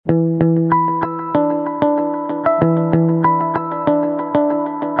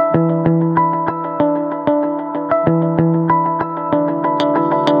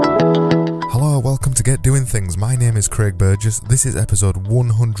is Craig Burgess, this is episode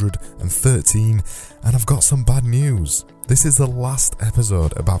 113, and I've got some bad news. This is the last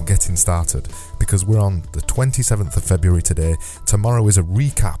episode about getting started, because we're on the 27th of February today. Tomorrow is a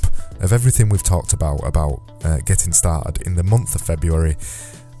recap of everything we've talked about getting started in the month of February,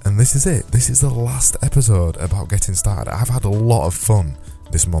 and this is it. This is the last episode about getting started. I've had a lot of fun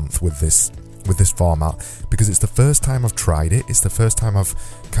this month with this format, because it's the first time I've tried it. It's the first time I've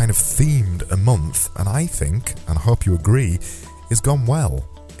kind of themed a month, and I think, and I hope you agree, it's gone well.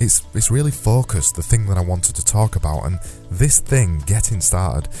 It's really focused the thing that I wanted to talk about, and this thing, getting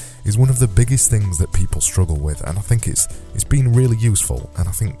started, is one of the biggest things that people struggle with, and I think it's been really useful, and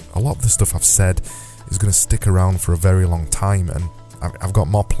I think a lot of the stuff I've said is going to stick around for a very long time, and I've got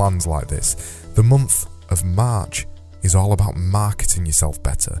more plans like this. The month of March is all about marketing yourself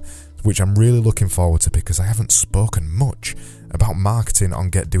better, which I'm really looking forward to, because I haven't spoken much about marketing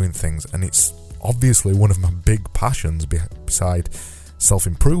on Get Doing Things, and it's obviously one of my big passions beside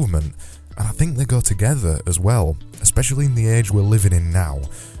self-improvement, and I think they go together as well, especially in the age we're living in now,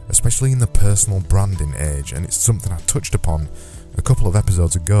 especially in the personal branding age, and it's something I touched upon a couple of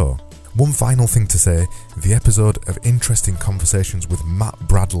episodes ago. One final thing to say, the episode of Interesting Conversations with Matt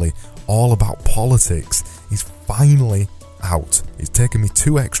Bradley, all about politics, is finally out. It's taken me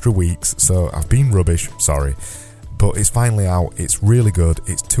 2 extra weeks, so I've been rubbish, sorry, but it's finally out. It's really good.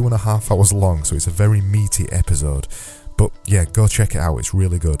 It's 2.5 hours long, so it's a very meaty episode. But yeah, go check it out. It's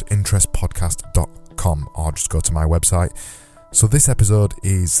really good. interestpodcast.com, or just go to my website. So this episode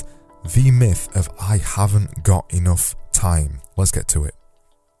is the myth of I haven't got enough time. Let's get to it.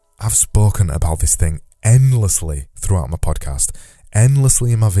 I've spoken about this thing endlessly throughout my podcast,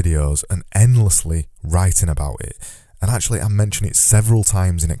 endlessly in my videos, and endlessly writing about it. And actually, I mention it several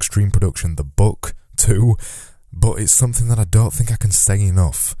times in Extreme Production, the book too, but it's something that I don't think I can say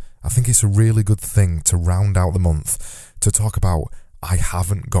enough. I think it's a really good thing to round out the month to talk about I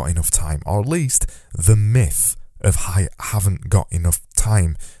haven't got enough time, or at least the myth of I haven't got enough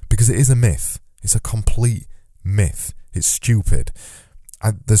time, because it is a myth. It's a complete myth. It's stupid.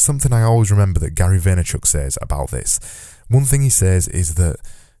 There's something I always remember that Gary Vaynerchuk says about this. One thing he says is that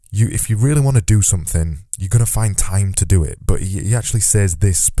if you really want to do something, you're going to find time to do it. But he actually says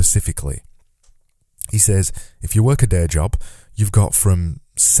this specifically. He says, if you work a day job, you've got from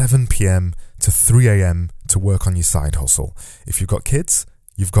 7 p.m. to 3 a.m. to work on your side hustle. If you've got kids,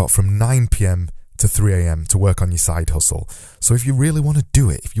 you've got from 9 p.m. to 3 a.m. to work on your side hustle. So if you really want to do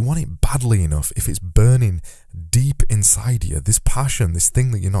it, if you want it badly enough, if it's burning deep inside you, this passion, this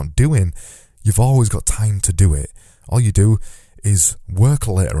thing that you're not doing, you've always got time to do it. All you do is work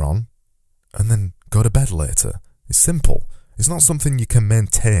later on and then go to bed later. It's simple. It's not something you can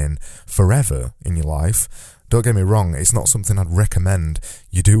maintain forever in your life. Don't get me wrong, it's not something I'd recommend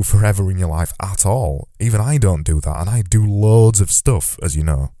you do forever in your life at all. Even I don't do that, and I do loads of stuff, as you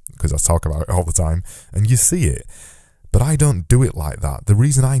know, because I talk about it all the time, and you see it. But I don't do it like that. The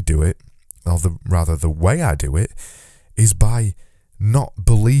reason I do it, or the way I do it, is by not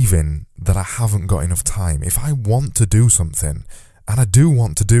believing that I haven't got enough time. If I want to do something, and I do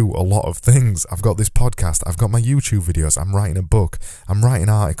want to do a lot of things, I've got this podcast, I've got my YouTube videos, I'm writing a book, I'm writing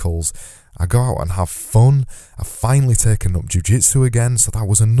articles, I go out and have fun. I've finally taken up jiu-jitsu again, so that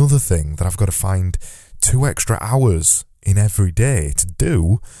was another thing that I've got to find 2 extra hours in every day to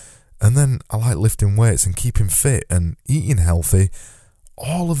do. And then I like lifting weights and keeping fit and eating healthy.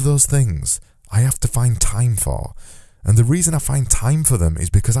 All of those things I have to find time for. And the reason I find time for them is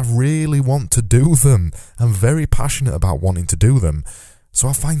because I really want to do them. I'm very passionate about wanting to do them, so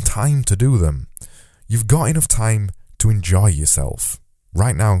I find time to do them. You've got enough time to enjoy yourself.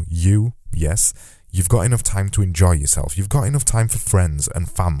 Right now, yes, you've got enough time to enjoy yourself. You've got enough time for friends and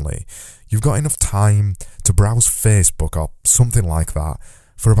family. You've got enough time to browse Facebook or something like that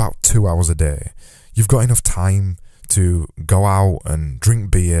for about 2 hours a day. You've got enough time to go out and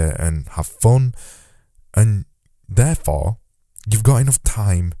drink beer and have fun, and therefore, you've got enough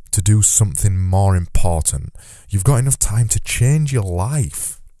time to do something more important. You've got enough time to change your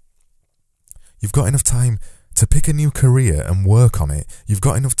life. You've got enough time to pick a new career and work on it. You've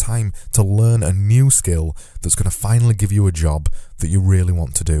got enough time to learn a new skill that's going to finally give you a job that you really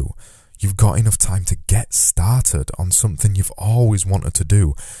want to do. You've got enough time to get started on something you've always wanted to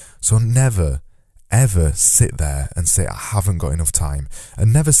do. So never, ever sit there and say, I haven't got enough time.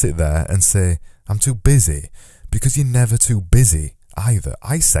 And never sit there and say, I'm too busy, because you're never too busy either.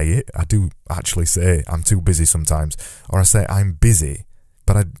 I say it. I do actually say I'm too busy sometimes, or I say I'm busy,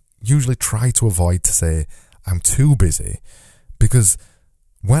 but I usually try to avoid to say I'm too busy, because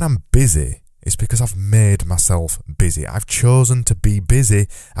when I'm busy, It's because I've made myself busy. I've chosen to be busy.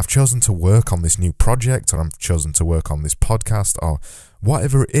 I've chosen to work on this new project, or I've chosen to work on this podcast, or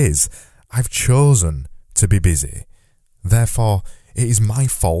whatever it is. I've chosen to be busy. Therefore, it is my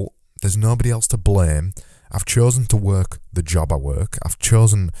fault. There's nobody else to blame. I've chosen to work the job I work. I've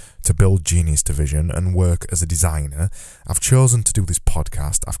chosen to build Genius Division and work as a designer. I've chosen to do this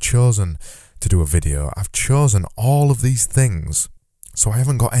podcast. I've chosen to do a video. I've chosen all of these things. So I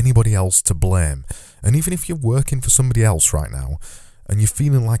haven't got anybody else to blame. And even if you're working for somebody else right now and you're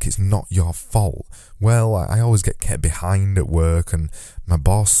feeling like it's not your fault, well, I always get kept behind at work and my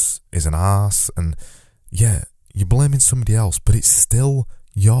boss is an arse, and yeah, you're blaming somebody else, but it's still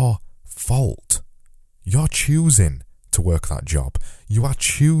your fault. You're choosing to work that job. You are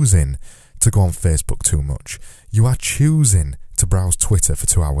choosing to go on Facebook too much. You are choosing to browse Twitter for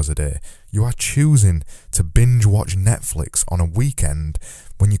 2 hours a day. You are choosing to binge watch Netflix on a weekend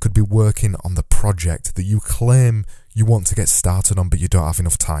when you could be working on the project that you claim you want to get started on but you don't have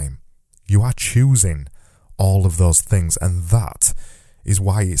enough time. You are choosing all of those things, and that is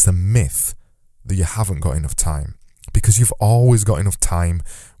why it's a myth that you haven't got enough time. Because you've always got enough time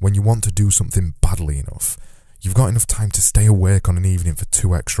when you want to do something badly enough. You've got enough time to stay awake on an evening for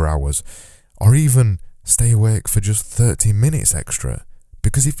 2 extra hours, or even stay awake for just 30 minutes extra.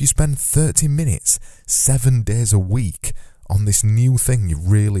 Because if you spend 30 minutes 7 days a week on this new thing you're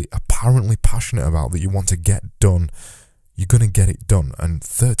really apparently passionate about that you want to get done, you're going to get it done. And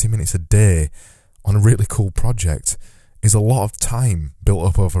 30 minutes a day on a really cool project is a lot of time built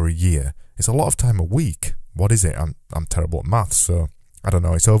up over a year. It's a lot of time a week. What is it? I'm terrible at maths, so I don't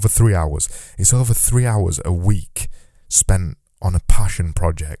know. It's over 3 hours. It's over 3 hours a week spent on a passion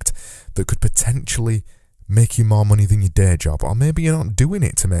project that could potentially make you more money than your day job. Or maybe you're not doing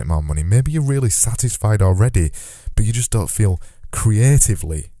it to make more money. Maybe you're really satisfied already, but you just don't feel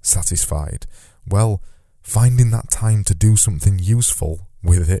creatively satisfied. Well, finding that time to do something useful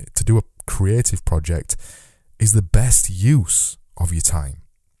with it, to do a creative project, is the best use of your time.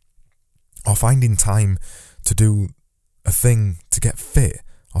 Or finding time to do a thing to get fit,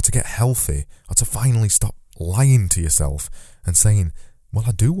 or to get healthy, or to finally stop lying to yourself and saying, well,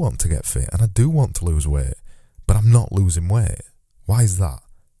 I do want to get fit and I do want to lose weight, but I'm not losing weight. Why is that?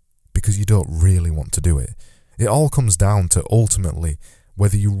 Because you don't really want to do it. It all comes down to ultimately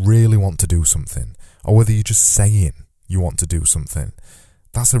whether you really want to do something or whether you're just saying you want to do something.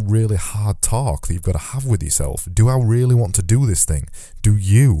 That's a really hard talk that you've got to have with yourself. Do I really want to do this thing? Do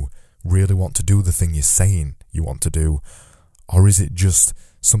you really want to do the thing you're saying you want to do? Or is it just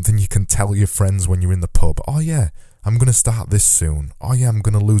something you can tell your friends when you're in the pub? Oh yeah, I'm going to start this soon. Oh yeah, I'm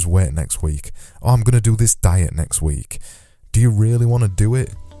going to lose weight next week. Oh, I'm going to do this diet next week. Do you really want to do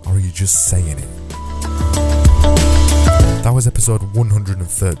it? Or are you just saying it? That was episode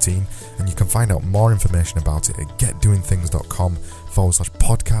 113, and you can find out more information about it at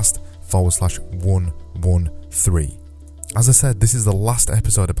getdoingthings.com/podcast/113. As I said, this is the last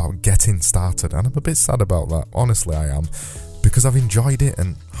episode about getting started, and I'm a bit sad about that. Honestly, I am. Because I've enjoyed it,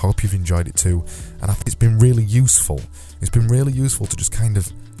 and hope you've enjoyed it too. And I think it's been really useful. It's been really useful to just kind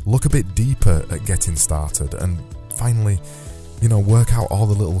of look a bit deeper at getting started and finally, work out all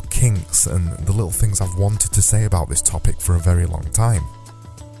the little kinks and the little things I've wanted to say about this topic for a very long time.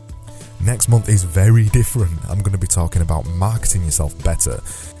 Next month is very different. I'm going to be talking about marketing yourself better.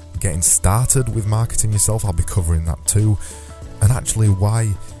 Getting started with marketing yourself, I'll be covering that too. And actually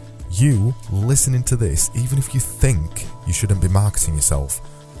why you listening to this, even if you think you shouldn't be marketing yourself,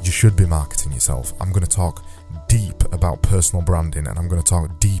 you should be marketing yourself. I'm going to talk deep about personal branding, and I'm going to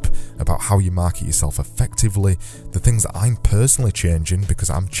talk deep about how you market yourself effectively, the things that I'm personally changing, because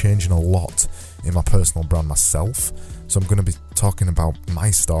I'm changing a lot in my personal brand myself. So I'm going to be talking about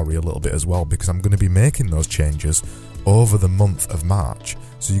my story a little bit as well, because I'm going to be making those changes over the month of March.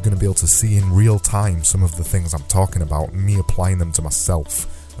 So you're going to be able to see in real time some of the things I'm talking about, me applying them to myself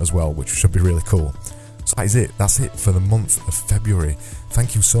as well, which should be really cool. So that is it. That's it for the month of February.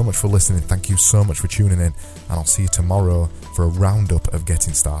 Thank you so much for listening. Thank you so much for tuning in. And I'll see you tomorrow for a roundup of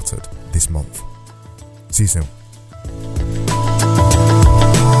getting started this month. See you soon.